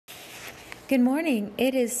Good morning.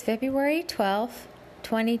 It is February 12th,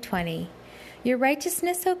 2020. Your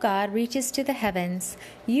righteousness, O God, reaches to the heavens.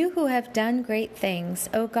 You who have done great things,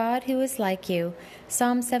 O God, who is like you.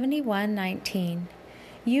 Psalm 71:19.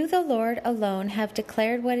 You, the Lord, alone have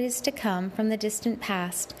declared what is to come from the distant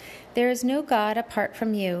past. There is no God apart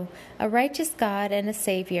from you, a righteous God and a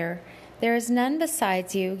Savior. There is none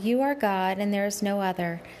besides you. You are God, and there is no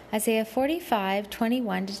other. Isaiah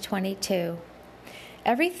 45:21-22.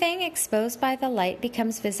 Everything exposed by the light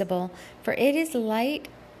becomes visible, for it is light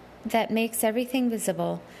that makes everything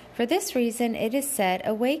visible. For this reason it is said,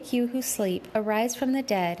 "Awake, you who sleep, arise from the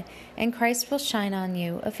dead, and Christ will shine on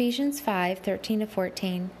you." Ephesians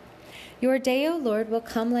 5:13-14. Your day, O Lord, will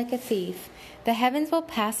come like a thief. The heavens will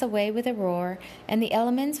pass away with a roar, and the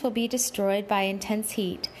elements will be destroyed by intense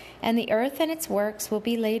heat, and the earth and its works will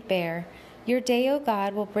be laid bare. Your day, O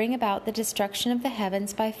God, will bring about the destruction of the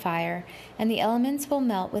heavens by fire, and the elements will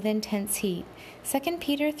melt with intense heat. 2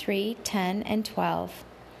 Peter 3:10-12.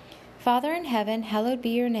 Father in heaven, hallowed be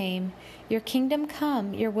your name. Your kingdom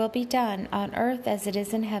come, your will be done, on earth as it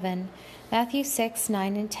is in heaven. Matthew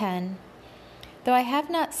 6:9-10. Though I have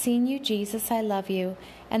not seen you, Jesus, I love you,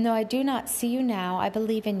 and though I do not see you now, I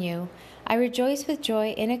believe in you. I rejoice with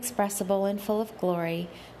joy inexpressible and full of glory,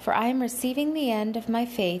 for I am receiving the end of my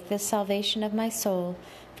faith, the salvation of my soul.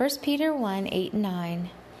 1 Peter 1:8-9.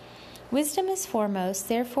 Wisdom is foremost,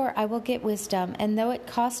 therefore I will get wisdom, and though it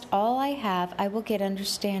cost all I have, I will get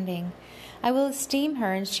understanding. I will esteem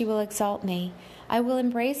her, and she will exalt me. I will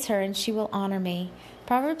embrace her, and she will honor me.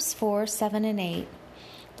 Proverbs 4:7-8.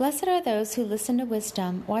 Blessed are those who listen to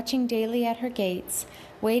wisdom, watching daily at her gates,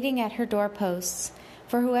 waiting at her doorposts.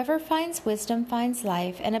 For whoever finds wisdom finds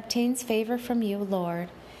life and obtains favor from you, Lord.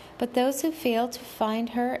 But those who fail to find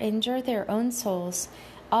her injure their own souls.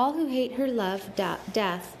 All who hate her love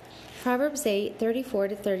death. Proverbs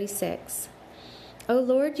 8:34-36. O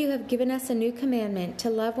Lord, you have given us a new commandment, to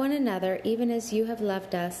love one another even as you have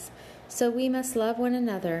loved us. So we must love one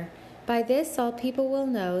another. By this all people will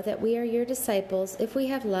know that we are your disciples if we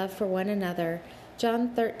have love for one another. John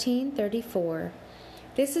 13:34.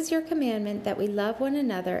 This is your commandment, that we love one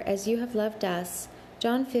another as you have loved us.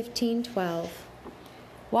 John 15:12.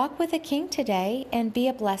 Walk with the King today and be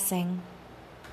a blessing.